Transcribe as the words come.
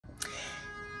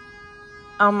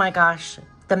Oh my gosh.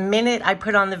 The minute I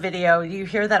put on the video, you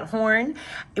hear that horn?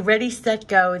 Ready, set,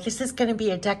 go. This is going to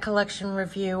be a deck collection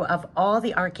review of all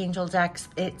the Archangel decks.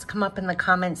 It's come up in the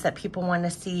comments that people want to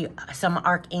see some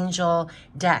Archangel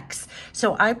decks.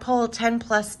 So I pulled 10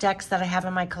 plus decks that I have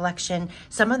in my collection.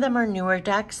 Some of them are newer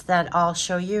decks that I'll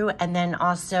show you, and then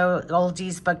also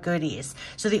oldies but goodies.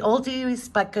 So the oldies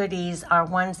but goodies are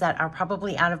ones that are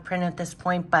probably out of print at this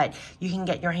point, but you can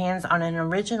get your hands on an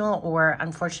original, or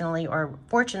unfortunately or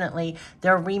fortunately,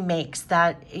 they're remakes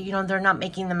that, you know, they're not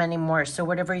making them anymore. So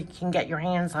whatever you can get your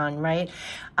hands on, right?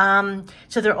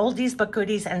 So they're oldies but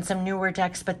goodies and some newer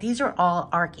decks, but these are all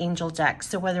Archangel decks.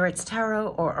 So whether it's tarot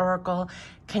or oracle,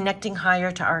 connecting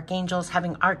higher to archangels,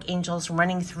 having archangels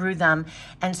running through them.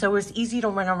 And so it was easy to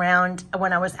run around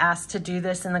when I was asked to do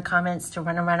this in the comments, to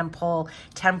run around and pull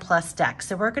 10 plus decks.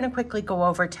 So we're going to quickly go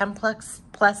over 10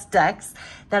 plus decks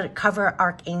that cover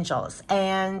archangels.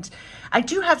 And I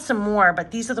do have some more,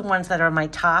 but these are the ones that are my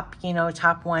top, you know,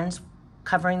 top ones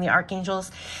covering the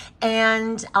archangels.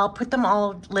 And I'll put them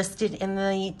all listed in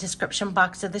the description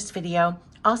box of this video.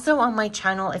 Also on my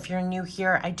channel, if you're new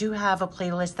here, I do have a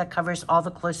playlist that covers all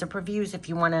the close-up reviews. If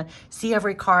you want to see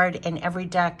every card and every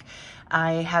deck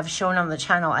I have shown on the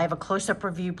channel, I have a close-up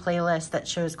review playlist that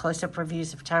shows close-up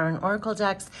reviews of tarot and oracle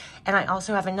decks. And I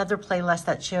also have another playlist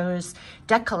that shows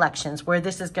deck collections, where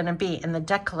this is going to be in the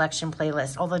deck collection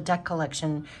playlist, all the deck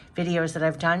collection videos that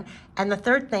I've done. And the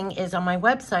third thing is on my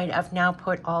website, I've now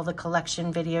put all the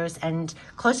collection videos and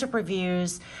close-up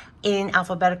reviews in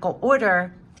alphabetical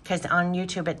order, because on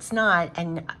YouTube it's not,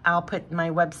 and I'll put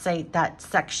my website, that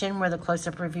section where the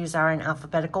close-up reviews are in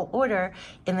alphabetical order,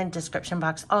 in the description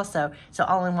box also, so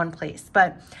all in one place.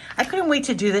 But I couldn't wait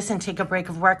to do this and take a break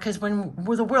of work, because when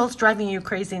the world's driving you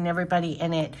crazy and everybody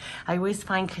in it, I always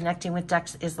find connecting with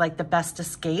decks is like the best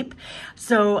escape.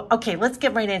 So, okay, let's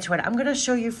get right into it. I'm going to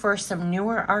show you first some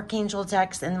newer Archangel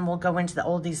decks, and then we'll go into the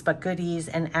oldies but goodies,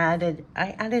 and I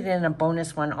added in a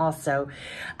bonus one also.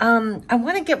 I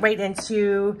want to get right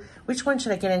into, which one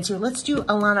should I get into? Let's do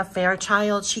Alana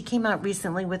Fairchild. She came out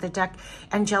recently with a deck,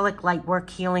 Angelic Lightwork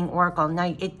Healing Oracle.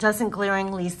 Now, it doesn't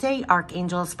glaringly say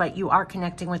Archangels, but you are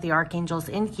connecting with the Archangels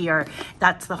in here.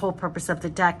 That's the whole purpose of the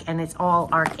deck, and it's all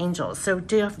Archangels. So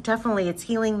definitely it's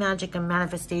healing, magic, and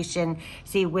manifestation,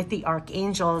 see, with the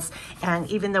Archangels. And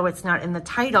even though it's not in the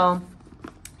title,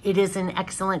 it is an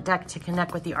excellent deck to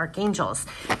connect with the Archangels.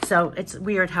 So it's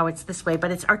weird how it's this way,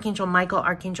 but it's Archangel Michael,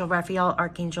 Archangel Raphael,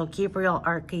 Archangel Gabriel,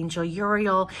 Archangel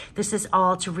Uriel. This is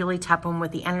all to really tap in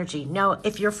with the energy. Now,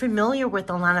 if you're familiar with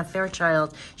Alana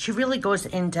Fairchild, she really goes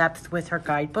in depth with her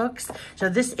guidebooks. So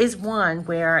this is one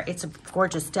where it's a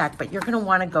gorgeous deck, but you're going to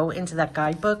want to go into that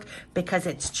guidebook because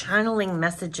it's channeling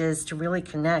messages to really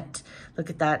connect. Look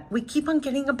at that. We keep on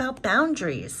getting about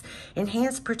boundaries,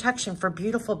 enhanced protection for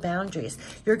beautiful boundaries.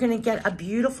 You're going to get a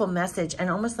beautiful message, and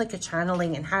almost like a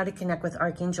channeling, and how to connect with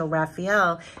Archangel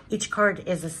Raphael. Each card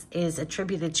is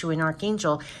attributed to an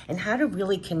archangel, and how to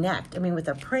really connect. I mean, with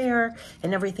a prayer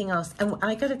and everything else. And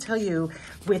I got to tell you,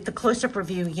 with the close-up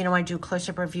review, you know, I do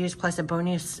close-up reviews plus a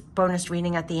bonus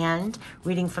reading at the end,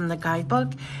 reading from the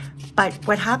guidebook. But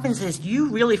what happens is you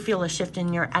really feel a shift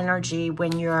in your energy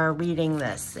when you're reading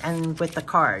this, and with the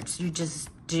cards, you just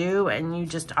do, and you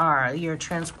just are. You're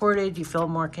transported, you feel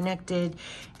more connected,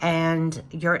 and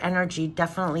your energy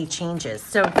definitely changes.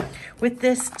 So with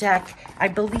this deck, I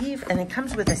believe, and it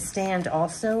comes with a stand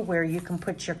also where you can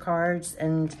put your cards,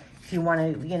 and if you want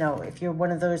to, you know, if you're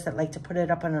one of those that like to put it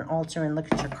up on an altar and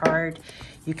look at your card,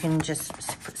 you can just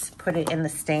put it in the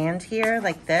stand here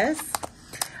like this.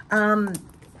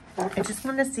 I just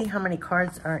want to see how many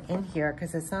cards are in here,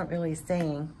 because it's not really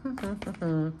saying.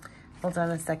 Hold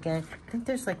on a second. I think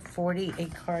there's like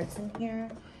 48 cards in here.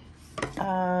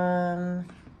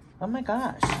 Oh my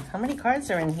gosh. How many cards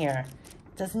are in here?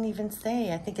 It doesn't even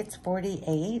say. I think it's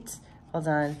 48. Hold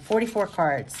on. 44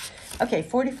 cards. Okay,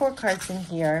 44 cards in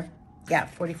here. Yeah,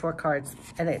 44 cards.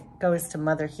 And it goes to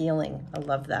Mother Healing. I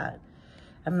love that.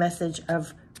 A message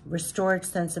of restored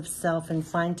sense of self and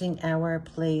finding our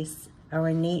place, our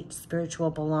innate spiritual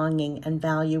belonging and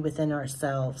value within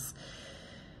ourselves.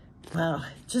 Wow,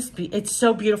 it's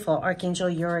so beautiful, Archangel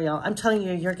Uriel. I'm telling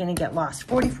you, you're going to get lost.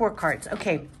 44 cards.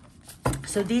 Okay,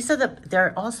 so these are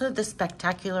they're also the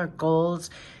spectacular gold,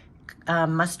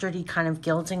 mustardy kind of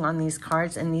gilding on these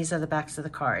cards, and these are the backs of the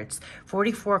cards.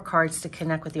 44 cards to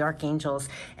connect with the Archangels,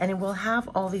 and it will have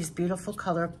all these beautiful,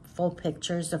 colorful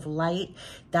pictures of light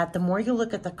that the more you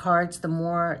look at the cards, the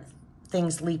more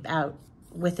things leap out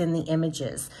within the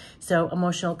images. So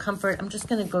emotional comfort, I'm just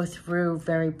going to go through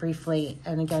very briefly.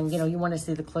 And again, you know, you want to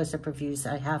see the close-up reviews,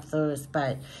 I have those,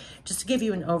 but just to give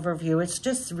you an overview, it's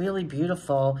just really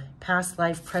beautiful. Past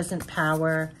life, present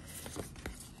power,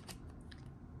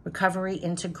 recovery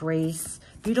into grace,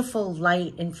 beautiful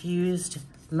light infused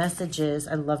messages.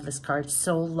 I love this card.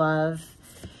 Soul love.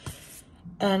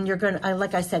 And you're going to,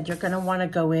 like I said, you're going to want to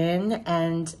go in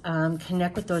and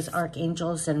connect with those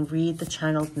archangels and read the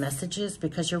channeled messages,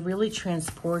 because you're really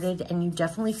transported and you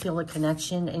definitely feel a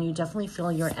connection and you definitely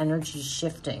feel your energy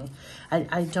shifting.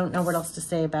 I don't know what else to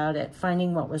say about it.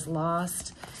 Finding what was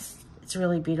lost. It's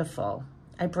really beautiful.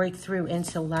 I break through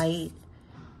into light,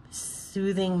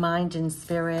 soothing mind and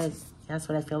spirit. That's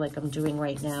what I feel like I'm doing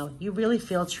right now. You really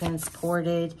feel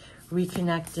transported,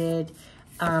 reconnected.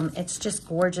 It's just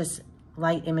gorgeous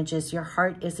light images. Your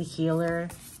heart is a healer.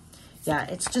 Yeah,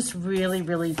 it's just really,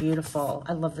 really beautiful.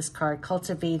 I love this card.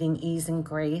 Cultivating ease and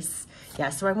grace. Yeah,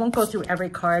 so I won't go through every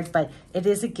card, but it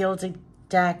is a gilded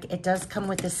deck. It does come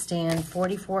with a stand,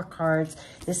 44 cards.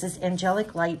 This is Angelic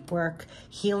Lightwork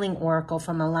Healing Oracle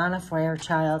from Alana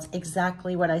Fairchild.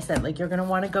 Exactly what I said. Like, you're going to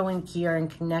want to go in here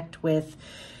and connect with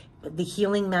the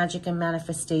healing magic and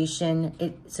manifestation.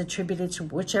 It's attributed to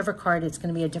whichever card. It's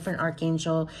going to be a different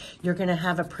archangel. You're going to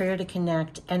have a prayer to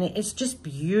connect, and it's just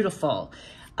beautiful.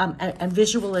 And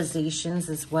visualizations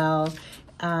as well.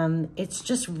 It's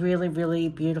just really, really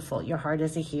beautiful. Your heart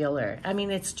is a healer. I mean,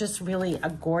 it's just really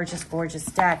a gorgeous, gorgeous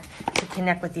deck to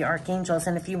connect with the archangels.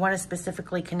 And if you want to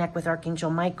specifically connect with Archangel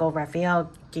Michael,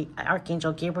 Raphael,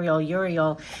 Archangel Gabriel,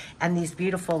 Uriel, and these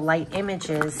beautiful light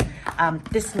images,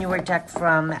 this newer deck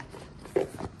from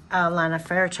Alana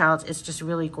Fairchild is just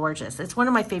really gorgeous. It's one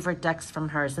of my favorite decks from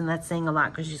hers, and that's saying a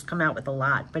lot because she's come out with a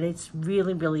lot, but it's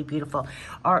really, really beautiful.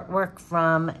 Artwork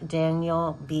from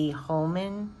Daniel B.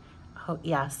 Holman. Oh,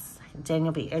 yes,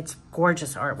 Daniel B. It's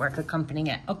gorgeous artwork accompanying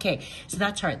it. Okay, so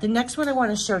that's her. The next one I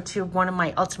want to show too, one of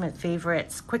my ultimate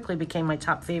favorites, quickly became my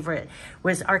top favorite,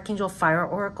 was Archangel Fire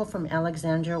Oracle from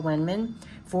Alexandra Wenman.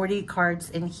 40 cards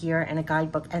in here and a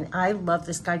guidebook. And I love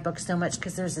this guidebook so much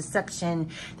because there's a section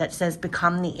that says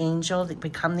become the angel,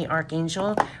 become the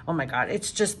archangel. Oh my God,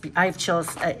 it's just, I have chills.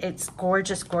 It's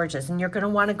gorgeous, gorgeous. And you're going to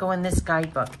want to go in this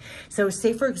guidebook. So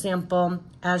say, for example,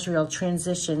 Azrael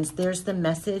transitions. There's the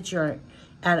message. You're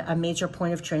at a major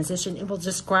point of transition. It will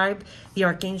describe the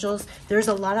archangels. There's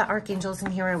a lot of archangels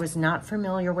in here I was not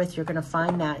familiar with. You're going to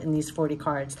find that in these 40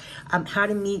 cards. How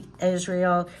to meet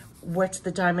Azrael. What's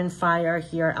the diamond fire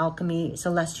here? Alchemy,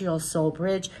 celestial soul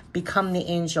bridge, become the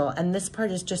angel. And this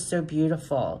part is just so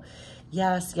beautiful.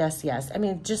 Yes, yes, yes. I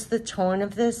mean, just the tone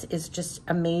of this is just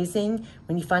amazing.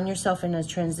 When you find yourself in a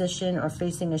transition or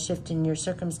facing a shift in your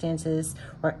circumstances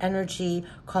or energy,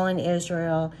 call on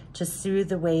Israel to soothe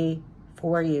the way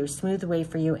for you, smooth the way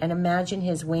for you, and imagine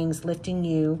his wings lifting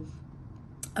you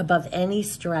above any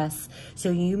stress so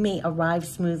you may arrive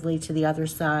smoothly to the other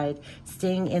side.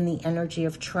 Staying in the energy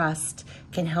of trust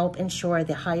can help ensure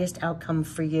the highest outcome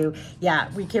for you. Yeah,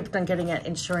 we kept on getting it,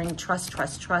 ensuring trust,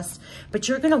 trust, trust. But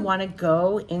you're going to want to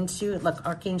go into, look,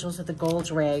 archangels of the gold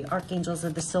ray, archangels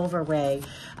of the silver ray,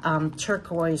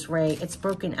 turquoise ray. It's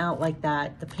broken out like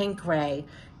that. The pink ray,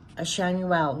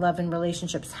 Shanuel, love and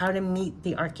relationships, how to meet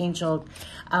the archangel.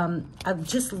 I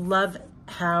just love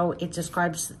how it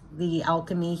describes the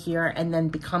alchemy here, and then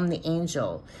become the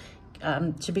angel.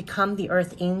 To become the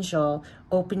earth angel,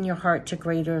 open your heart to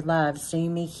greater love so you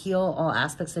may heal all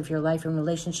aspects of your life and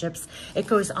relationships. It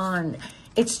goes on.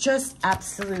 It's just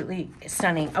absolutely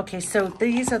stunning. Okay, so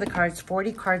these are the cards,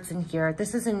 40 cards in here.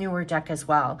 This is a newer deck as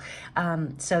well.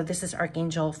 So this is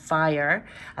Archangel Fire.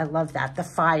 I love that. The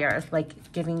fire,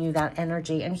 like giving you that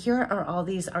energy. And here are all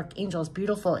these archangels,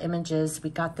 beautiful images. We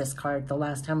got this card the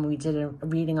last time we did a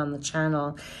reading on the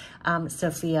channel.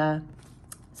 Sophia.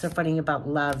 So funny about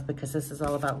love, because this is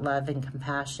all about love and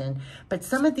compassion. But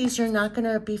some of these you're not going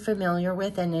to be familiar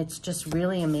with, and it's just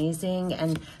really amazing.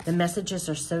 And the messages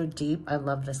are so deep. I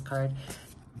love this card.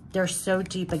 They're so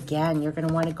deep. Again, you're going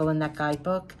to want to go in that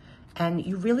guidebook, and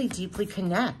you really deeply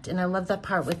connect. And I love that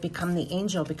part with become the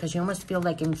angel, because you almost feel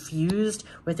like infused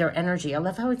with their energy. I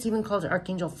love how it's even called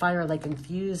Archangel Fire, like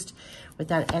infused with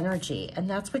that energy. And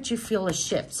that's what you feel a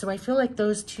shift. So I feel like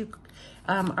those two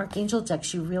Archangel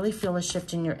decks, you really feel a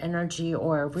shift in your energy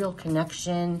or a real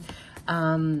connection.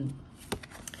 Yeah,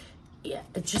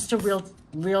 it's just a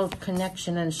real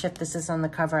connection and a shift. This is on the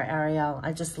cover, Ariel.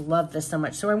 I just love this so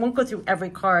much. So I won't go through every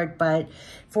card, but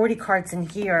 40 cards in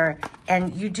here,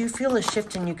 and you do feel a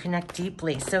shift and you connect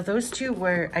deeply. So those two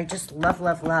were, I just love,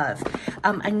 love, love.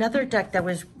 Another deck that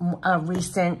was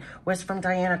recent was from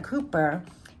Diana Cooper.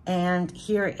 And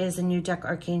here is a new deck,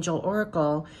 Archangel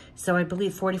Oracle. So I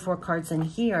believe 44 cards in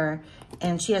here.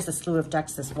 And she has a slew of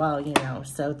decks as well, you know.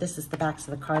 So this is the backs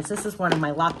of the cards. This is one of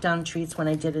my lockdown treats when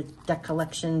I did a deck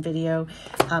collection video.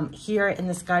 Here in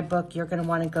this guidebook, you're going to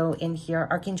want to go in here.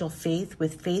 Archangel Faith.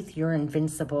 With faith, you're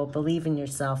invincible. Believe in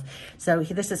yourself. So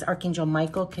this is Archangel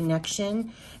Michael,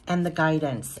 connection, and the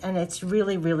guidance. And it's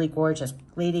really, really gorgeous.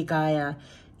 Lady Gaia.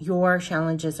 Your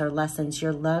challenges are lessons.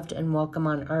 You're loved and welcome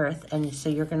on earth. And so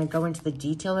you're going to go into the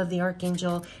detail of the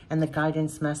Archangel and the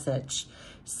guidance message.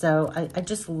 So I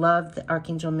just love the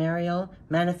Archangel Mariel.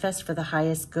 Manifest for the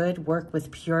highest good. Work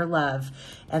with pure love.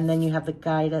 And then you have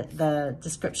the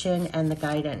description and the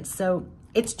guidance. So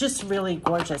it's just really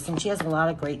gorgeous. And she has a lot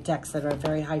of great decks that are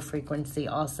very high frequency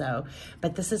also.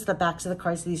 But this is the backs of the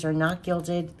cards. These are not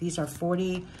gilded. These are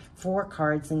 44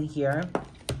 cards in here.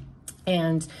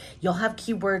 And you'll have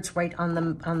keywords right on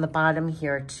the bottom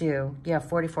here too. Yeah,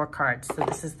 44 cards. So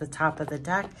this is the top of the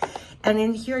deck. And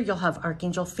in here you'll have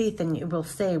Archangel Faith, and it will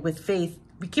say, with faith,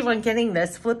 we keep on getting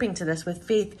this, flipping to this, with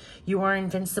faith, you are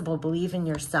invincible, believe in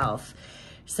yourself.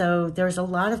 So there's a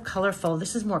lot of colorful,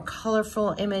 this is more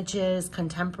colorful images,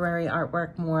 contemporary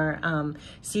artwork, more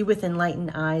see with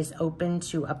enlightened eyes, open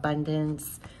to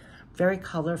abundance, very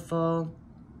colorful,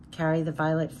 carry the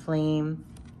violet flame.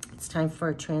 It's time for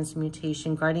a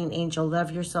transmutation. Guardian angel, love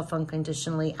yourself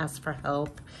unconditionally, ask for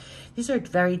help. These are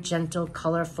very gentle,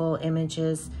 colorful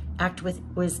images. Act with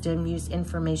wisdom, use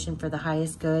information for the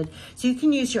highest good. So you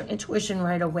can use your intuition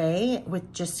right away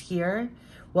with just here.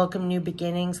 Welcome new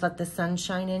beginnings, let the sun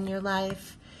shine in your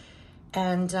life.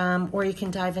 And or you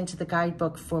can dive into the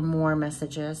guidebook for more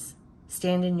messages.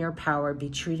 Stand in your power, be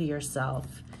true to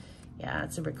yourself. Yeah,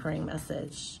 it's a recurring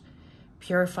message.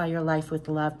 Purify your life with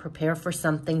love. Prepare for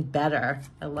something better.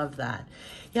 I love that.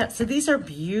 Yeah, so these are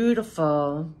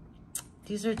beautiful.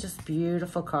 These are just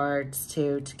beautiful cards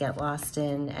to get lost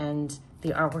in. And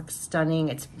the artwork's stunning.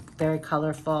 It's very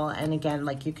colorful. And again,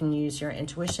 like, you can use your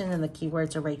intuition, and the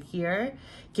keywords are right here.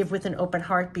 Give with an open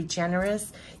heart, be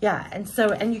generous. Yeah,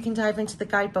 and you can dive into the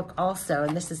guidebook also.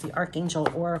 And this is the Archangel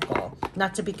Oracle.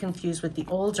 Not to be confused with the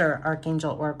older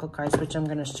Archangel Oracle cards, which I'm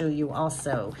going to show you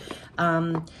also.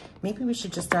 Maybe we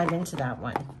should just dive into that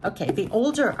one. Okay, the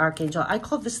older Archangel, I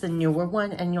call this the newer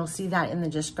one, and you'll see that in the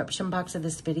description box of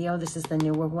this video. This is the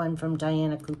newer one from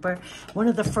Diana Cooper. One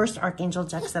of the first Archangel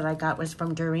decks that I got was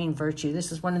from Doreen Virtue.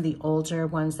 This is one of the older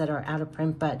ones that are out of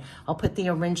print, but I'll put the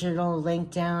original link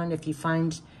down. If you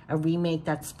find a remake,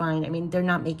 that's fine. I mean, they're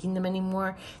not making them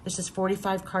anymore. There's just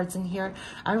 45 cards in here.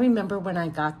 I remember when I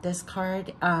got this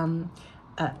card,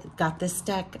 got this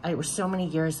deck, it was so many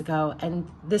years ago, and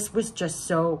this was just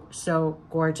so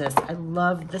gorgeous. I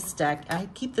love this deck. I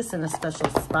keep this in a special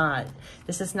spot.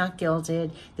 This is not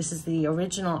gilded. This is the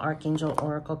original Archangel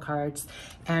Oracle cards,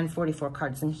 and 44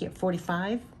 cards in here.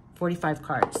 45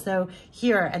 cards. So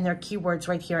here, and their keywords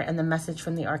right here, and the message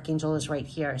from the Archangel is right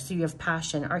here. So you have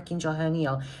passion, Archangel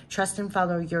Haniel, trust and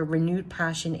follow your renewed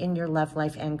passion in your love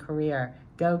life and career.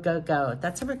 Go, go, go.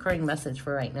 That's a recurring message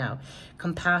for right now.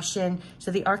 Compassion.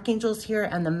 So the Archangel's here,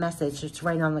 and the message, it's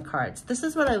right on the cards. This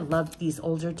is what I love these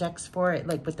older decks for,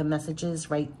 like with the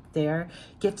messages right there.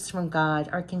 Gifts from God.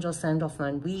 Archangel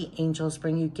Sandalphon. We angels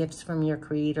bring you gifts from your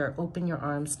creator. Open your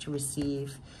arms to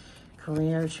receive.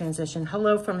 Career transition.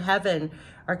 Hello from heaven.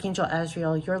 Archangel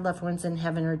Azrael, your loved ones in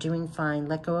heaven are doing fine.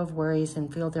 Let go of worries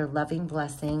and feel their loving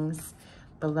blessings.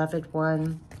 Beloved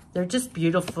one. They're just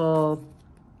beautiful.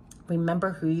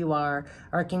 Remember who you are.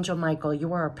 Archangel Michael,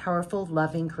 you are a powerful,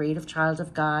 loving, creative child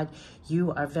of God.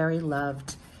 You are very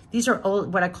loved. These are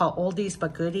old, what I call oldies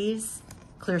but goodies.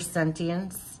 Clear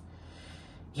sentience.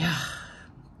 Yeah.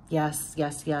 Yes,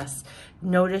 yes, yes.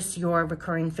 Notice your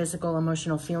recurring physical,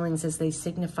 emotional feelings as they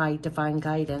signify divine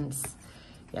guidance.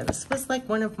 Yeah, this was like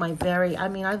one of my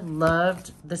I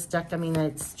loved this deck. I mean,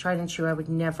 it's tried and true. I would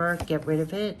never get rid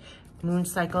of it. Moon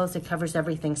cycles, it covers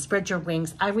everything. Spread your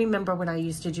wings. I remember when I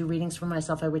used to do readings for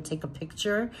myself, I would take a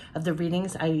picture of the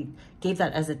readings. I gave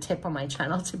that as a tip on my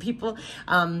channel to people.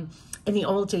 In the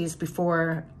old days,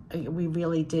 before we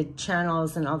really did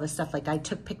channels and all this stuff, like I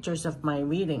took pictures of my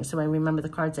reading, so I remember the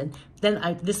cards. And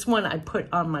then this one I put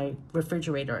on my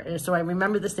refrigerator, so I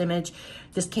remember this image.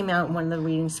 This came out in one of the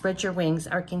readings. Spread your wings,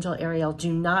 Archangel Ariel.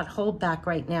 Do not hold back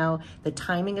right now. The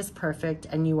timing is perfect,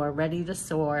 and you are ready to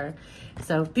soar.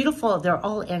 So beautiful. They're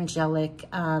all angelic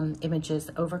images,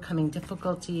 overcoming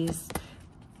difficulties.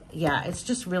 Yeah, it's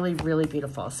just really, really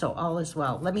beautiful. So all is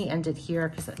well. Let me end it here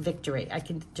because victory. I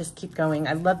can just keep going.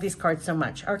 I love these cards so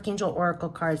much. Archangel Oracle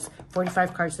cards,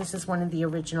 45 cards. This is one of the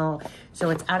original. So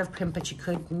it's out of print, but you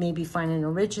could maybe find an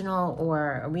original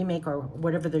or a remake or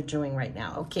whatever they're doing right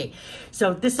now. Okay,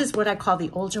 so this is what I call the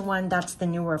older one. That's the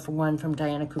newer one from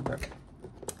Diana Cooper.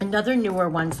 Another newer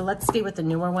one, so let's stay with the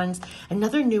newer ones.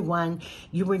 Another new one,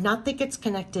 you would not think it's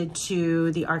connected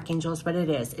to the Archangels, but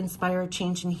it is. Inspire,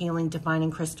 Change, and Healing, Divine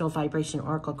and Crystal Vibration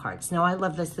Oracle cards. Now, I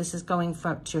love this. This is going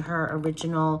to her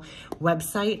original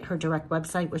website, her direct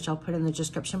website, which I'll put in the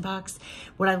description box.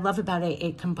 What I love about it,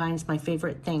 it combines my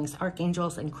favorite things,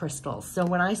 Archangels and crystals. So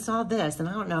when I saw this, and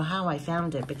I don't know how I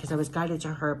found it because I was guided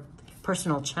to her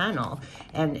personal channel,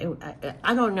 and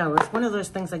I don't know, it's one of those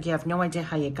things like you have no idea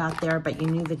how you got there, but you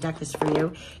knew the deck is for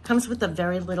you. Comes with a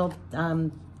very little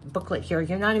booklet here.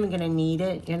 You're not even going to need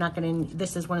it. You're not going to,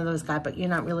 this is one of those guys, but you're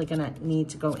not really going to need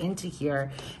to go into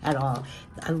here at all.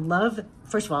 I love,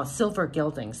 first of all, silver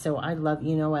gilding. So I love,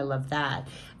 you know, I love that.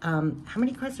 How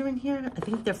many cards are in here? I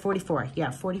think they're 44.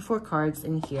 Yeah, 44 cards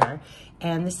in here.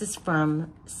 And this is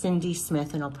from Cindy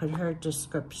Smith, and I'll put her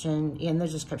description in the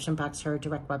description box, her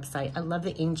direct website. I love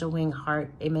the angel wing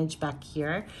heart image back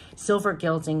here. Silver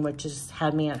gilding, which just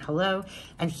had me at hello.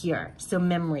 And here, so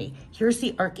memory. Here's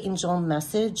the Archangel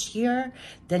message here.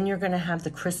 Then you're going to have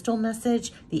the crystal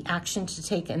message, the action to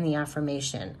take, and the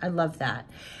affirmation. I love that.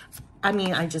 I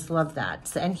mean, I just love that.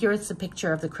 So, and here's a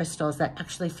picture of the crystals that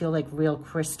actually feel like real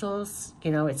crystals. You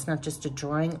know, it's not just a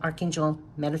drawing. Archangel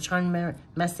Metatron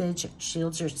message,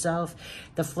 shields yourself.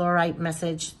 The fluorite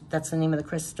message, that's the name of the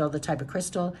crystal, the type of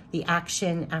crystal. The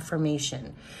action,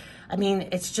 affirmation. I mean,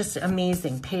 it's just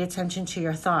amazing. Pay attention to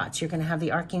your thoughts. You're going to have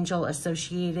the Archangel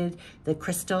associated, the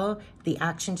crystal, the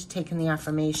action to take, and the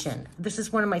affirmation. This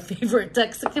is one of my favorite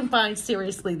decks to combine,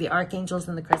 seriously, the Archangels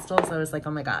and the crystals. I was like,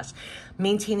 oh my gosh.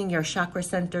 Maintaining your chakra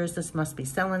centers. This must be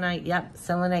selenite. Yep,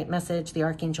 selenite message, the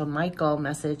Archangel Michael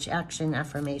message, action,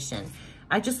 affirmation.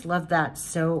 I just love that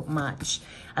so much.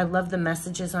 I love the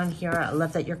messages on here. I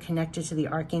love that you're connected to the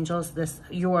Archangels.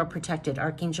 You are protected.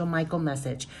 Archangel Michael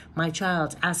message. My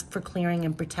child, ask for clearing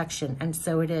and protection. And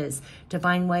so it is.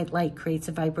 Divine white light creates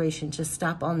a vibration to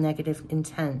stop all negative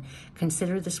intent.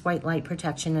 Consider this white light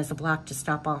protection as a block to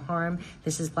stop all harm.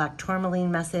 This is black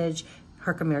tourmaline message.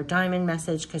 Herkimer diamond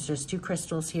message, because there's two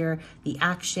crystals here. The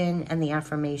action and the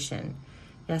affirmation.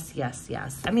 Yes, yes,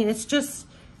 yes. I mean, it's just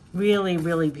really,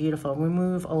 really beautiful.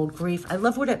 Remove old grief. I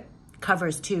love what it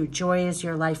covers too. Joy is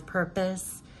your life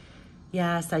purpose.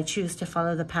 Yes, I choose to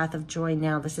follow the path of joy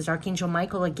now. This is Archangel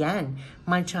Michael again.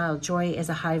 My child, joy is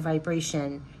a high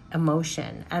vibration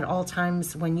emotion. At all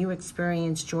times when you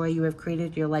experience joy, you have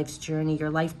created your life's journey.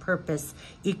 Your life purpose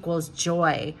equals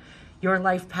joy. Your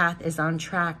life path is on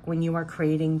track when you are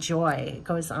creating joy. It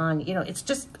goes on. You know, it's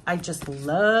just, I just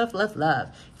love, love, love.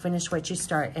 Finish what you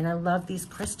start. And I love these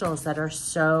crystals that are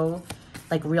so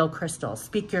like real crystals.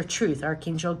 Speak your truth.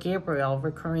 Archangel Gabriel,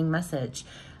 recurring message.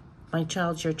 My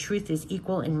child, your truth is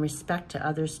equal in respect to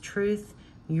others' truth.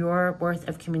 Your worth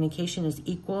of communication is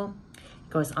equal. It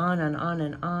goes on and on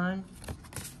and on.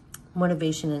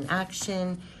 Motivation and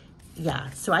action. Yeah,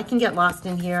 so I can get lost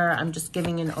in here. I'm just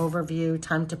giving an overview.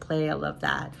 Time to play. I love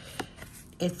that.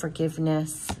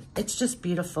 Forgiveness. It's just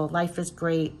beautiful. Life is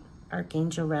great.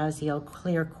 Archangel Raziel,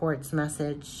 clear quartz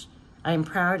message. I am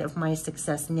proud of my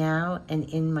success now and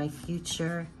in my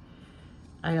future.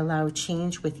 I allow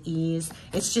change with ease.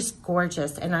 It's just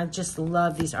gorgeous. And I just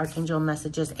love these Archangel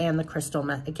messages and the crystal.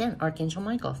 Again, Archangel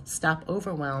Michael, stop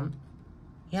overwhelm.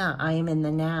 Yeah, I am in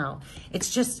the now. It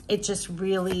just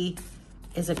really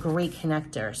is a great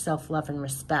connector. Self-love and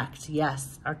respect.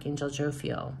 Yes, Archangel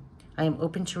Jophiel. I am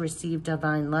open to receive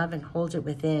divine love and hold it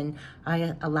within.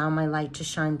 I allow my light to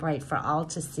shine bright for all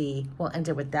to see. We'll end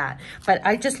it with that. But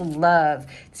I just love,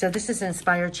 so this is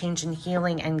Inspire, Change, and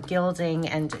Healing and Gilding,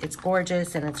 and it's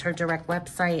gorgeous, and it's her direct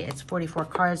website. It's 44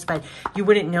 cards, but you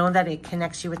wouldn't know that it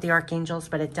connects you with the Archangels,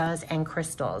 but it does, and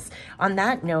crystals. On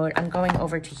that note, I'm going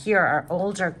over to here, our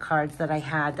older cards that I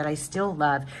had that I still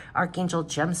love. Archangel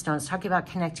Gemstones, talking about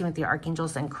connecting with the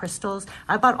Archangels and crystals.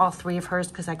 I bought all three of hers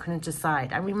because I couldn't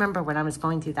decide. I remember when I was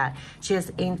going through that. She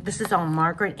has, this is all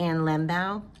Margaret Ann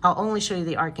Lembow. I'll only show you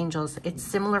the Archangels. It's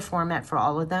similar format for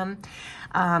all of them.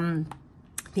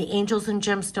 the angels and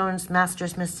gemstones,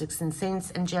 masters, mystics, and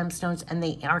saints and gemstones, and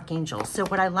the archangels. So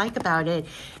what I like about it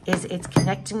is it's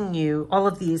connecting you. All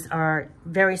of these are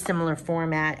very similar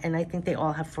format, and I think they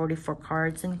all have 44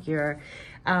 cards in here.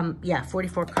 Yeah,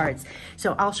 44 cards.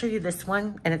 So I'll show you this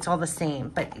one, and it's all the same.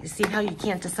 But you see how you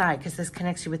can't decide, because this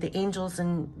connects you with the angels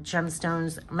and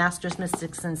gemstones, masters,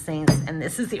 mystics, and saints, and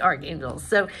this is the archangels.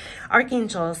 So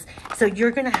archangels, so you're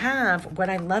going to have,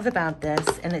 what I love about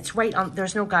this, and it's right on,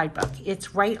 there's no guidebook.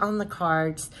 It's right on the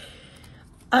cards.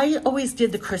 I always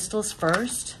did the crystals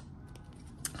first.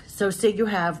 So say you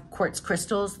have quartz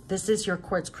crystals. This is your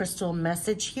quartz crystal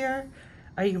message here.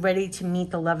 Are you ready to meet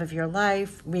the love of your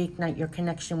life, reignite your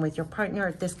connection with your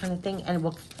partner, this kind of thing?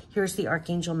 And here's the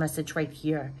archangel message right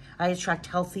here. I attract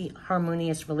healthy,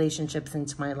 harmonious relationships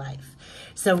into my life.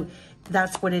 So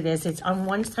that's what it is. It's on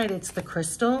one side, it's the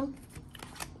crystal,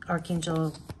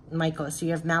 Archangel Michael. So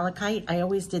you have malachite. I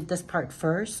always did this part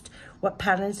first. What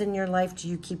patterns in your life do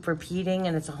you keep repeating?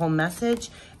 And it's a whole message.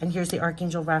 And here's the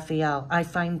Archangel Raphael. I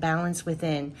find balance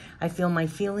within. I feel my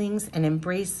feelings and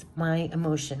embrace my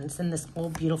emotions. And this whole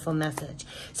beautiful message.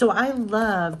 So I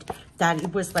loved that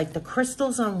it was like the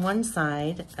crystals on one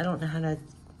side. I don't know how to,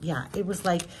 yeah, it was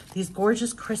like these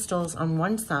gorgeous crystals on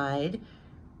one side.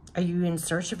 Are you in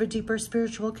search of a deeper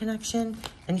spiritual connection?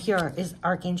 And here is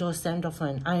Archangel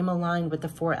Sandalphon. I am aligned with the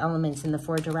 4 elements in the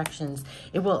 4 directions.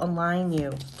 It will align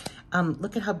you.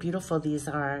 Look at how beautiful these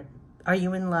are. Are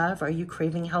you in love? Are you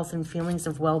craving health and feelings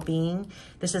of well-being?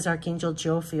 This is Archangel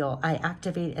Jophiel. I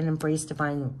activate and embrace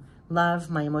divine love.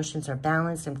 My emotions are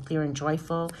balanced. I'm clear and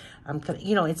joyful.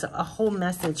 You know, it's a whole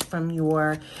message from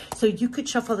your... So you could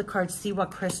shuffle the cards, see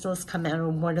what crystals come out,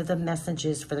 and what are the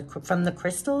messages from the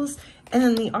crystals, and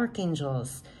then the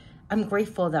archangels. I'm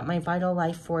grateful that my vital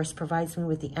life force provides me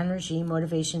with the energy,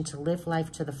 motivation to live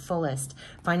life to the fullest.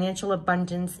 Financial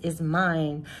abundance is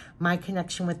mine. My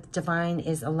connection with the divine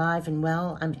is alive and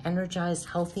well. I'm energized,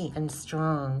 healthy, and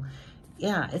strong.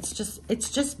 Yeah, it's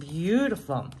just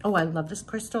beautiful. Oh, I love this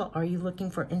crystal. Are you looking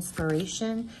for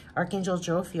inspiration? Archangel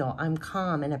Jophiel, I'm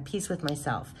calm and at peace with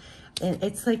myself. And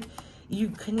it's like you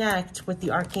connect with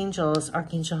the archangels,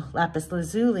 Archangel Lapis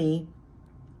Lazuli.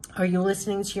 Are you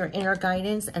listening to your inner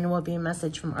guidance? And it will be a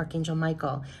message from Archangel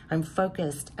Michael. I'm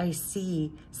focused. I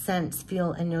see, sense,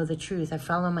 feel, and know the truth. I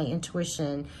follow my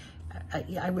intuition.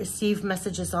 I receive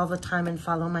messages all the time and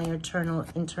follow my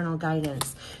internal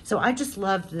guidance. So I just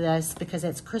loved this because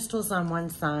it's crystals on one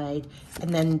side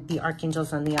and then the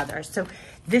archangels on the other. So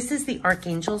this is the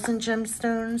archangels and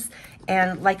gemstones.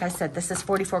 And like I said, this is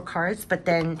 44 cards, but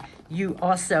then you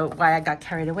also, why I got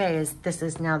carried away is this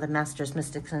is now the masters,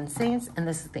 mystics, and saints, and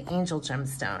this is the angel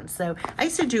gemstone. So I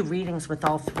used to do readings with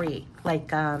all 3,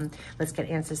 like let's get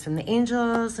answers from the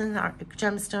angels and the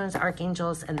gemstones,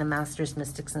 archangels, and the masters,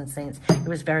 mystics, and saints. It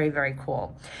was very, very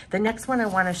cool. The next one I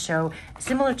want to show,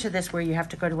 similar to this, where you have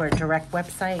to go to a direct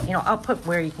website. You know, I'll put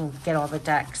where you can get all the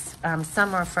decks.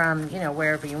 Some are from, you know,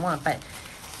 wherever you want, but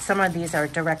some of these are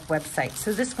direct websites.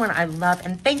 So this one I love,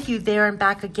 and thank you there and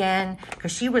back again,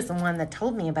 because she was the one that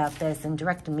told me about this and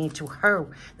directed me to her,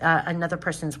 another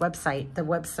person's website, the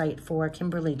website for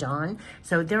Kimberly Dawn.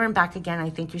 So there and back again,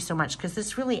 I thank you so much, because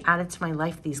this really added to my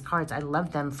life, these cards. I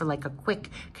love them for like a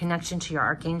quick connection to your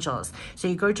archangels. So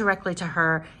you go directly to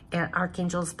her,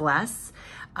 Archangels Bless.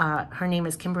 Her name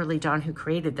is Kimberly Dawn, who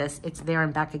created this. It's there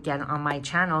and back again on my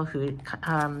channel, who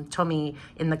told me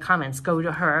in the comments, go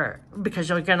to her because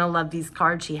you're going to love these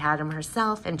cards. She had them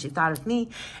herself and she thought of me.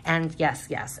 And yes,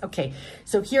 yes. Okay.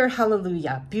 So here,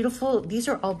 hallelujah. Beautiful. These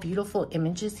are all beautiful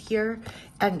images here.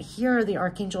 And here are the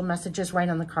archangel messages right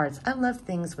on the cards. I love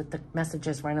things with the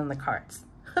messages right on the cards.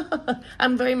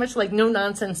 I'm very much like no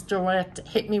nonsense, direct,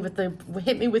 hit me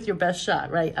with your best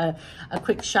shot, right? A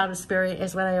quick shot of spirit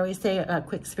is what I always say, a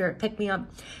quick spirit pick me up.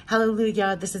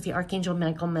 Hallelujah. This is the Archangel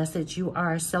Michael message. You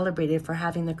are celebrated for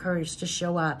having the courage to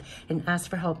show up and ask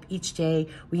for help each day.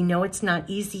 We know it's not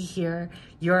easy here.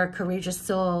 You're a courageous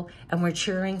soul and we're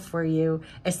cheering for you,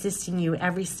 assisting you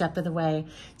every step of the way.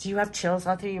 Do you have chills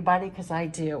all through your body? Because I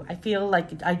do. I feel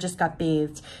like I just got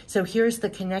bathed. So here's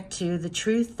the connect to the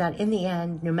truth that in the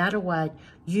end, no matter what,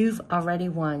 you've already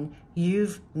won.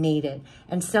 You've made it.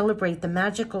 And celebrate the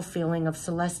magical feeling of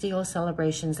celestial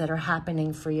celebrations that are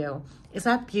happening for you. Is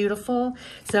that beautiful?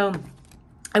 So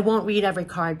I won't read every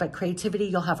card, but creativity,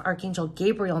 you'll have Archangel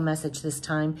Gabriel message this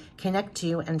time. Connect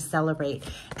to and celebrate.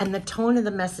 And the tone of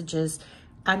the messages,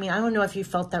 I mean, I don't know if you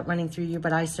felt that running through you,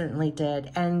 but I certainly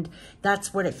did. And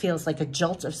that's what it feels like, a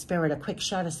jolt of spirit, a quick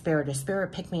shot of spirit, a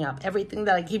spirit pick me up. Everything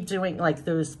that I keep doing, like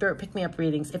those spirit pick me up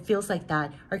readings, it feels like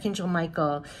that. Archangel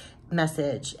Michael,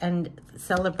 message and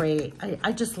celebrate.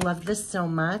 I just love this so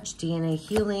much. DNA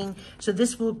healing. So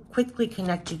this will quickly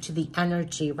connect you to the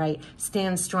energy, right?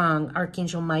 Stand strong.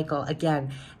 Archangel Michael,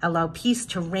 again, allow peace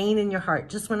to reign in your heart.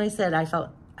 Just when I said I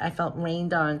felt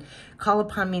rained on. Call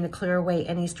upon me to clear away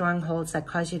any strongholds that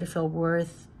cause you to feel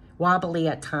wobbly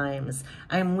at times.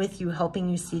 I am with you, helping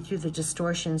you see through the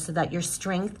distortion so that your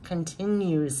strength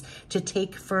continues to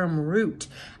take firm root.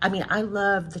 I mean, I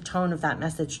love the tone of that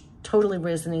message. Totally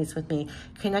resonates with me.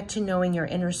 Connect to knowing your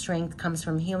inner strength comes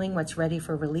from healing what's ready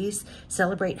for release.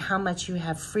 Celebrate how much you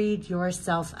have freed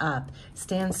yourself up.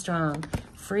 Stand strong.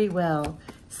 Free will.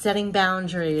 Setting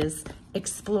boundaries.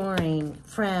 Exploring.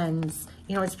 Friends.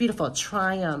 You know, it's beautiful.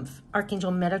 Triumph.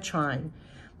 Archangel Metatron.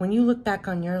 When you look back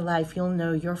on your life, you'll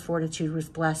know your fortitude was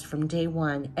blessed from day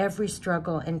one. Every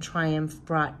struggle and triumph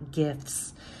brought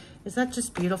gifts. Is that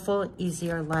just beautiful?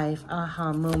 Easier life.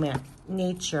 Aha moment.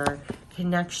 Nature.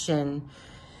 Connection.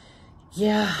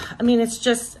 Yeah. I mean, it's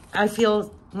just, I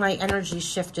feel my energy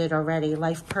shifted already.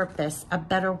 Life purpose. A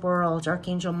better world.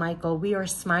 Archangel Michael, we are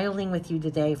smiling with you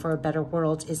today, for a better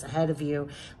world is ahead of you.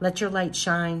 Let your light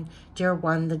shine. Dear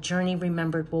one, the journey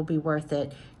remembered will be worth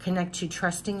it. Connect to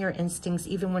trusting your instincts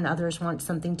even when others want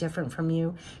something different from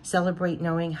you. Celebrate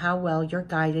knowing how well you're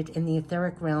guided in the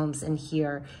etheric realms, and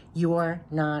here, you're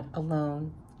not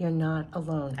alone. You're not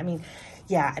alone. I mean,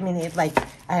 yeah, I mean, I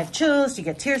have chills, you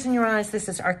get tears in your eyes. This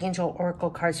is Archangel Oracle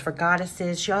cards for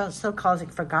goddesses. She also calls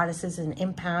it for goddesses and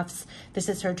empaths. This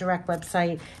is her direct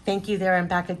website. Thank you there and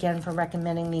back again for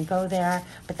recommending me go there.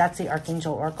 But that's the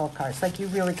Archangel Oracle cards. Like, you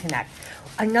really connect.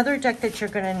 Another deck that you're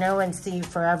going to know and see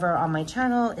forever on my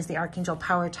channel is the Archangel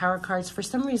Power Tower cards. For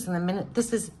some reason, the minute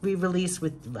this is re-released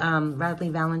with Radley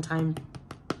Valentine.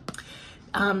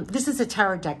 This is a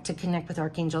tarot deck to connect with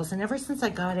archangels, and ever since I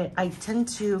got it, I tend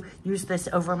to use this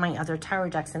over my other tarot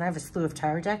decks, and I have a slew of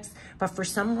tarot decks, but for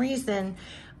some reason,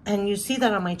 and you see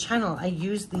that on my channel, I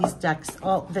use these decks,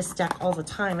 this deck all the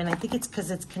time, and I think it's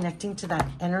because it's connecting to that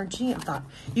energy of that.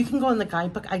 You can go in the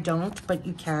guidebook, I don't, but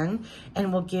you can,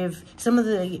 and we'll give, some of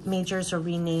the majors are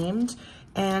renamed,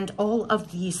 and all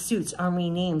of the suits are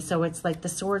renamed, so it's like the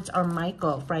swords are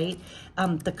Michael, right?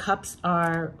 The cups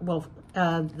are, well,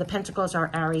 the pentacles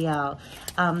are Ariel,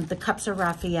 the cups are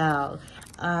Raphael,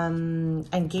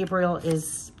 and Gabriel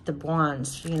is the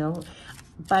wands, you know.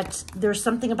 But there's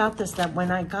something about this that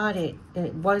when I got it,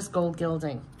 it was gold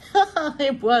gilding.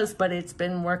 It was, but it's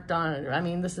been worked on. I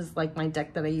mean, this is like my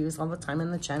deck that I use all the time on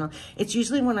the channel. It's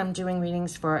usually when I'm doing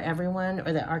readings for everyone,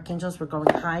 or the archangels, we're going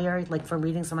higher, like for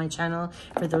readings on my channel.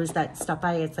 For those that stop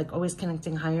by, it's like always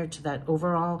connecting higher to that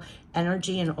overall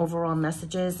energy and overall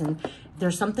messages. And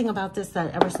there's something about this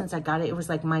that ever since I got it, it was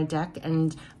like my deck.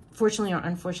 And fortunately or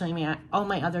unfortunately, I mean, all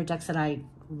my other decks that I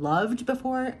loved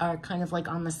before are kind of like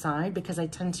on the side because I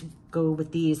tend to go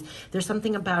with these. There's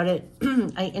something about it.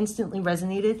 I instantly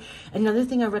resonated. Another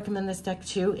thing I recommend this deck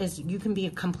too is you can be a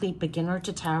complete beginner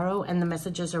to tarot, and the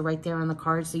messages are right there on the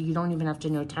card, so you don't even have to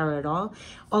know tarot at all.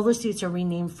 All the suits are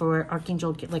renamed for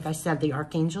Archangel, like I said, the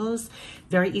archangels.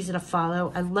 Very easy to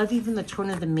follow. I love even the tone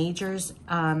of the majors.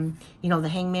 You know, the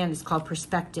Hangman is called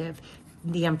Perspective.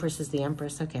 The Empress is the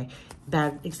Empress. Okay,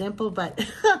 bad example, but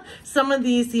some of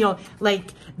these, you know,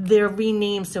 like they're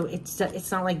renamed, so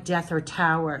it's not like Death or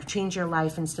Tower. Change your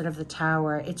life instead of the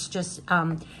Tower. It's just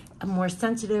a more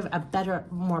sensitive, a better,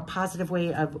 more positive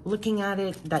way of looking at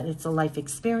it, that it's a life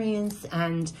experience,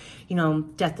 and, you know,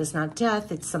 death is not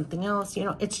death, it's something else, you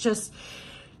know, it's just...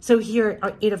 So here,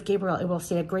 Eight of Gabriel, it will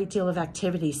say a great deal of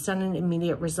activity, sudden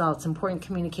immediate results, important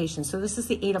communication. So this is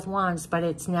the Eight of Wands, but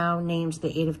it's now named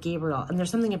the Eight of Gabriel. And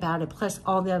there's something about it. Plus,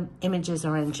 all the images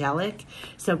are angelic.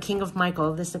 So King of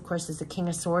Michael, this, of course, is the King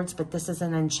of Swords, but this is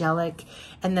an angelic.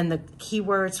 And then the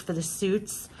keywords for the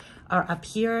suits are up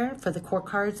here for the core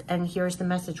cards. And here's the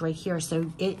message right here.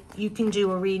 So you can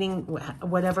do a reading,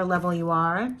 whatever level you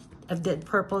are. The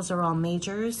purples are all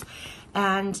majors.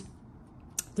 And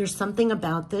there's something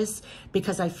about this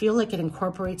because I feel like it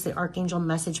incorporates the Archangel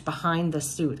message behind the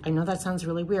suit. I know that sounds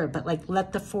really weird, but like,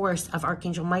 let the force of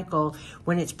Archangel Michael,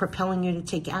 when it's propelling you to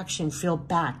take action, feel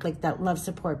back, like that love,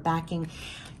 support, backing.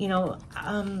 You know,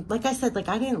 like I said, like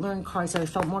I didn't learn cards, so I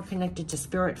felt more connected to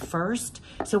spirit first.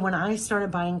 So when I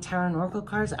started buying tarot and oracle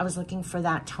cards, I was looking for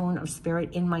that tone of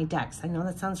spirit in my decks. I know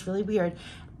that sounds really weird.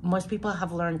 Most people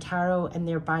have learned tarot and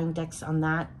they're buying decks on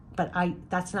that, but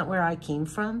that's not where I came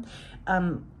from.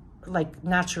 Like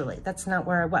naturally, that's not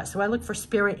where I was. So I look for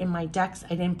spirit in my decks. I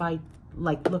didn't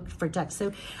look for decks.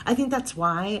 So I think that's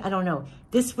why, I don't know,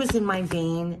 this was in my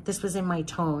vein, this was in my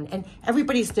tone, and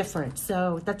everybody's different.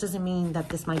 So that doesn't mean that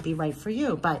this might be right for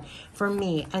you, but for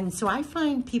me. And so I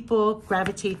find people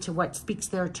gravitate to what speaks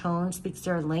their tone, speaks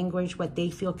their language, what they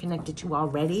feel connected to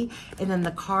already. And then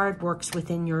the card works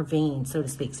within your vein, so to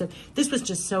speak. So this was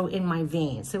just so in my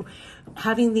vein. So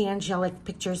having the angelic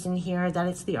pictures in here, that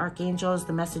it's the archangels,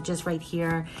 the messages right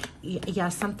here. Yeah,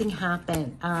 something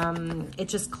happened. It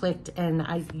just clicked and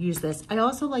I use this. I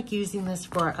also like using this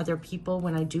for other people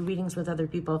when I do readings with other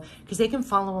people, because they can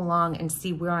follow along and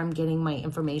see where I'm getting my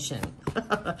information.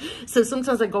 So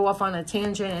sometimes I go off on a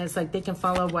tangent and it's like they can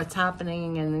follow what's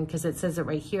happening, and because it says it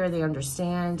right here, they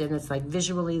understand, and it's like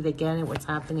visually they get it, what's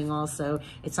happening also.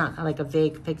 It's not like a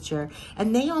vague picture,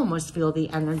 and they almost feel the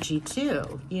energy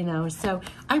too, you know. So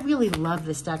I really love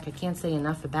this deck. I can't say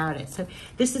enough about it. So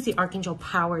this is the Archangel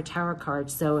Power Tarot card.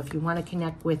 So if you want to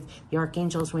connect with the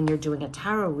archangels when you're doing a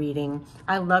tarot reading,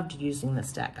 I loved using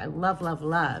this deck. I love.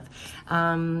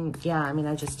 Yeah, I mean,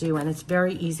 I just do, and it's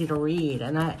very easy to read.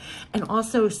 And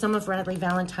also some of Radley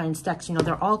Valentine's decks, you know,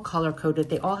 they're all color coded.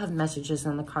 They all have messages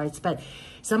on the cards, but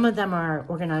some of them are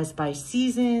organized by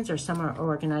seasons, or some are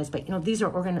organized by, you know, these are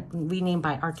renamed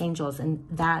by archangels, and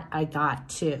that I got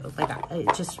too. Like,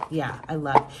 it just, yeah, I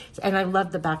love. And I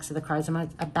love the backs of the cards. I'm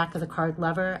a back of the card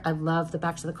lover. I love the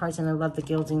backs of the cards, and I love the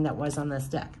gilding that was on this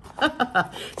deck.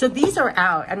 So these are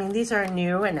out. I mean, these are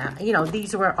new, and, you know,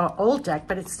 these were an old deck,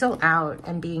 but it's still out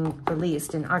and being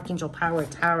released in Archangel Power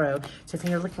Tarot. So if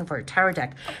you're looking for a tarot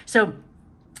deck. So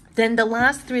then the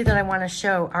last three that I want to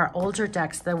show are older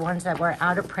decks, the ones that were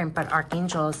out of print, but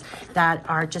archangels that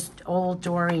are just old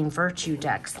Doreen Virtue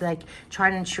decks, like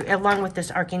tried and true, along with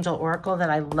this Archangel Oracle that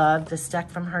I love, this deck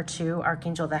from her too,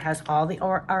 Archangel that has all the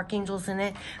archangels in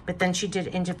it, but then she did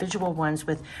individual ones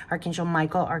with Archangel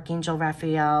Michael, Archangel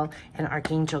Raphael, and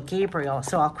Archangel Gabriel.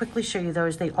 So I'll quickly show you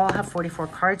those. They all have 44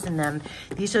 cards in them.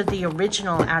 These are the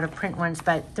original out of print ones,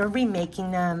 but they're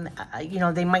remaking them. You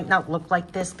know, they might not look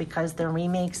like this because they're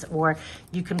remakes, or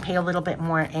you can pay a little bit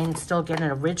more and still get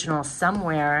an original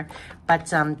somewhere.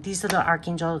 But these are the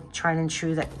Archangel tried and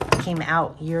true that came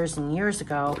out years and years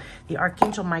ago. The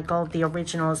Archangel Michael, the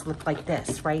originals look like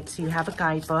this, right? So you have a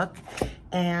guidebook,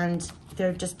 and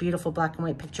they're just beautiful black and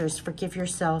white pictures. Forgive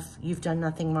yourself, you've done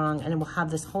nothing wrong. And it will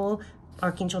have this whole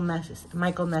Archangel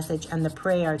Michael message and the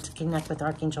prayer to connect with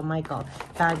Archangel Michael.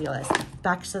 Fabulous.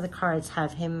 Backs of the cards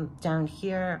have him down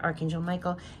here, Archangel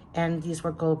Michael, and these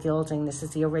were gold gilding. This is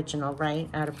the original, right,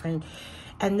 out of print.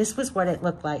 And this was what it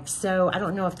looked like. So I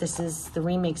don't know if this is, the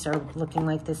remakes are looking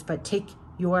like this, but take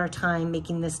your time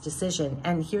making this decision.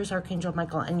 And here's Archangel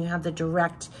Michael, and you have the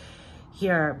direct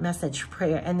here message,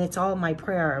 prayer, and it's all my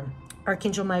prayer.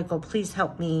 Archangel Michael, please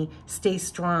help me stay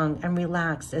strong and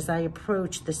relaxed as I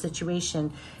approach the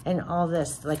situation, and all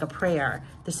this, like a prayer.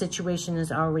 The situation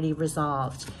is already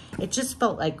resolved. It just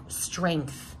felt like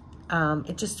strength.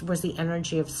 It just was the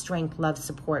energy of strength, love,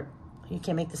 support. You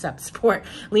can't make this up. Support.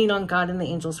 Lean on God and the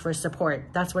angels for support.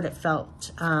 That's what it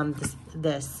felt.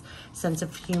 This sense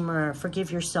of humor.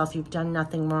 Forgive yourself. You've done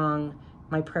nothing wrong.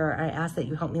 My prayer, I ask that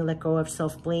you help me let go of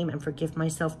self-blame and forgive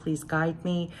myself. Please guide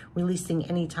me, releasing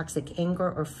any toxic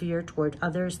anger or fear toward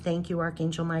others. Thank you,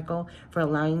 Archangel Michael, for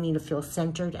allowing me to feel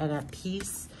centered and at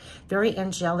peace. Very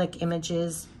angelic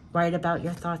images. Write about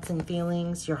your thoughts and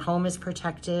feelings. Your home is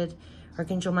protected.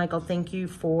 Archangel Michael, thank you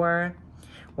for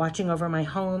watching over my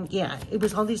home. Yeah, it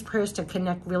was all these prayers to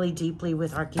connect really deeply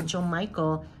with Archangel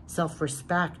Michael.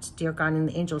 Self-respect. Dear God and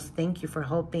the angels, thank you for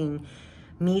helping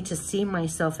me to see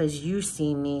myself as you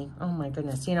see me. Oh my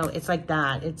goodness. You know, it's like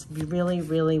that. It's really,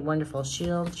 really wonderful.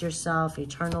 Shield yourself,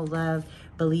 eternal love,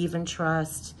 believe and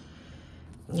trust.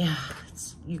 Yeah,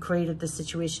 you created the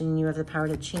situation and you have the power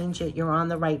to change it. You're on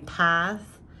the right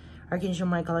path. Archangel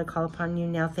Michael, I call upon you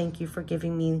now. Thank you for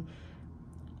giving me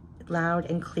loud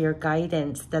and clear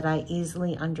guidance that I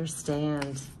easily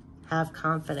understand. Have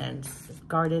confidence,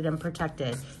 guarded and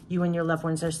protected. You and your loved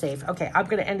ones are safe. Okay, I'm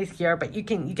going to end it here, but you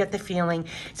get the feeling.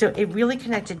 So it really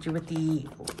connected you with the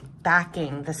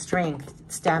backing, the strength,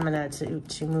 stamina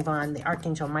to move on. The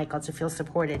Archangel Michael to feel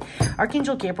supported.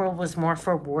 Archangel Gabriel was more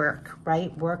for work,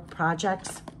 right? Work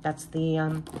projects. That's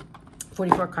the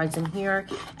 44 cards in here.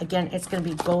 Again, it's going to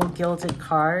be gold gilded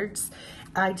cards.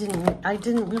 I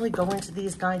didn't really go into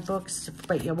these guidebooks,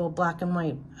 but yeah, well, black and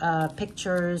white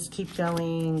pictures, keep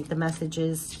going, the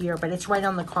messages here, but it's right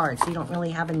on the card, so you don't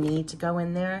really have a need to go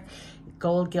in there.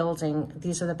 Gold gilding,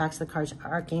 these are the backs of the cards.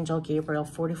 Archangel Gabriel,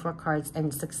 44 cards,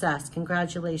 and success.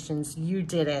 Congratulations, you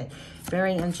did it.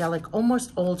 Very angelic,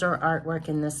 almost older artwork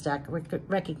in this deck.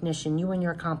 Recognition, you and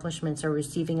your accomplishments are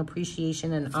receiving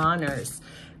appreciation and honors.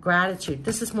 Gratitude,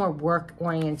 this is more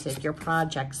work-oriented, your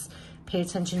projects. Pay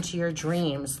attention to your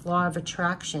dreams. Law of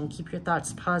attraction. Keep your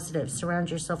thoughts positive. Surround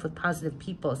yourself with positive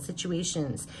people,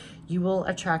 situations. You will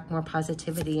attract more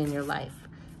positivity in your life.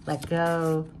 Let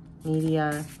go.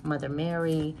 Media. Mother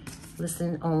Mary.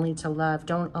 Listen only to love.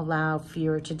 Don't allow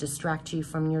fear to distract you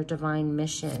from your divine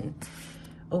mission.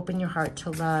 Open your heart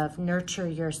to love. Nurture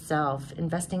yourself.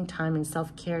 Investing time in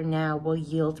self-care now will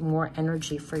yield more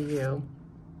energy for you.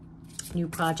 New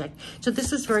project. So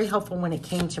this is very helpful when it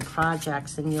came to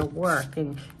projects and your work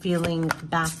and feeling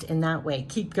backed in that way.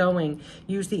 Keep going.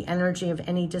 Use the energy of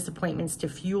any disappointments to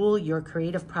fuel your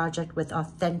creative project with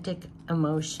authentic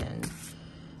emotion.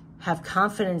 Have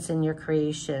confidence in your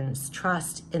creations.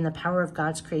 Trust in the power of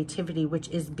God's creativity, which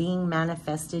is being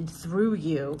manifested through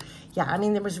you. Yeah, I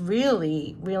mean, there was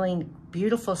really, really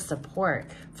beautiful support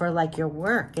for like your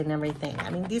work and everything. I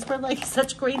mean, these were like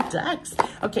such great decks.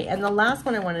 Okay, and the last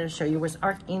one I wanted to show you was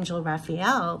Archangel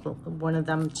Raphael, one of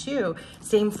them too.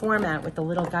 Same format with the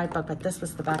little guidebook, but this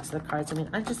was the backs of the cards. I mean,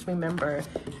 I just remember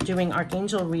doing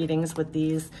Archangel readings with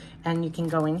these, and you can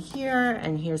go in here,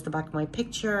 and here's the back of my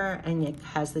picture, and it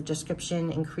has the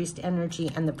description, increased energy,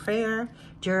 and the prayer.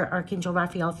 Dear Archangel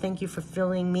Raphael, thank you for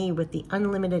filling me with the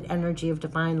unlimited energy of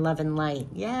divine love and light.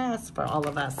 Yes, for all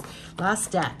of us.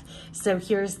 Last deck. So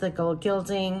here's the gold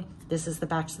gilding. This is the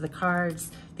backs of the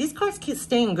cards. These cards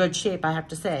stay in good shape, I have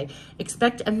to say.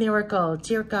 Expect a miracle.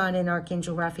 Dear God and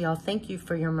Archangel Raphael, thank you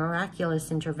for your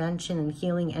miraculous intervention and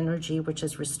healing energy, which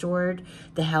has restored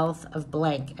the health of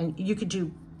blank. And you could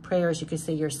do prayers, you could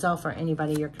say yourself or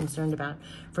anybody you're concerned about.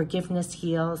 Forgiveness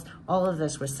heals. All of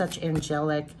this was such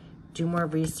angelic. Do more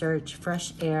research,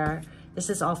 fresh air. This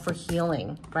is all for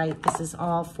healing, right? This is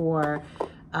all for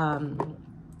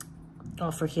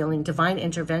healing, divine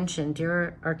intervention.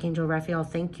 Dear Archangel Raphael,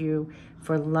 thank you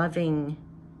for loving,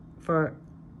 for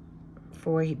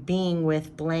being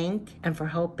with blank, and for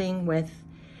helping with,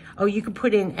 oh, you could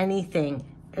put in anything.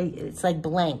 It's like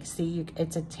blank. See,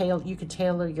 it's a tail. You could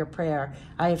tailor your prayer.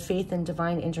 I have faith in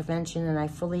divine intervention, and I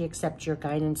fully accept your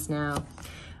guidance now.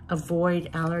 Avoid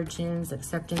allergens,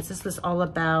 acceptance. This was all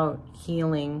about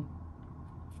healing.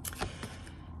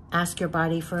 Ask your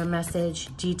body for a message.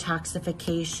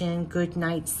 Detoxification, good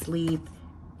night's sleep,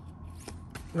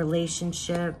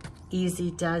 relationship,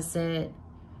 easy does it.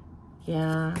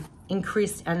 Yeah.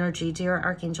 Increased energy. Dear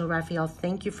Archangel Raphael,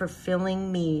 thank you for filling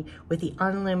me with the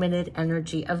unlimited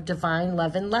energy of divine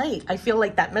love and light. I feel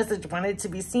like that message wanted to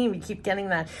be seen. We keep getting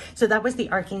that. So that was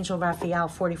the Archangel Raphael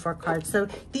 44 cards. So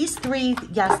these three,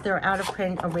 yes, they're out of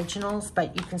print originals,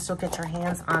 but you can still get your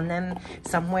hands on them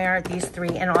somewhere. These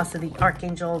three, and also the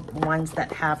Archangel ones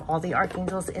that have all the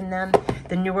Archangels in them.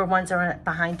 The newer ones are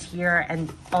behind here,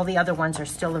 and all the other ones are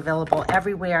still available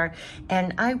everywhere.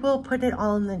 And I will put it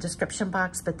all in the description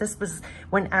box, but this was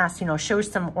when asked, you know, show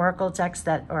some oracle decks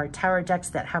that, or tarot decks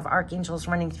that have archangels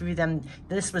running through them.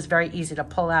 This was very easy to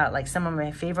pull out, like some of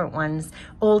my favorite ones,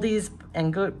 oldies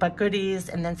and but goodies,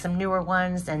 and then some newer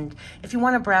ones. And if you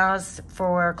want to browse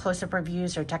for close-up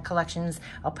reviews or deck collections,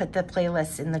 I'll put the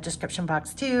playlist in the description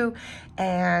box too.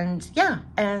 And yeah,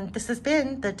 and this has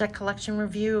been the deck collection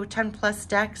review, 10 plus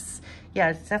decks.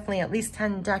 Yeah, it's definitely at least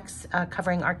 10 decks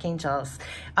covering archangels.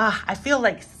 I feel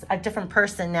like a different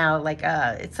person now. Like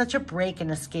it's such a break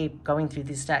and escape going through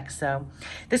these decks. So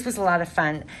this was a lot of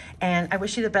fun. And I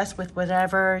wish you the best with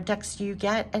whatever decks you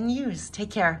get and use.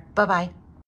 Take care. Bye-bye.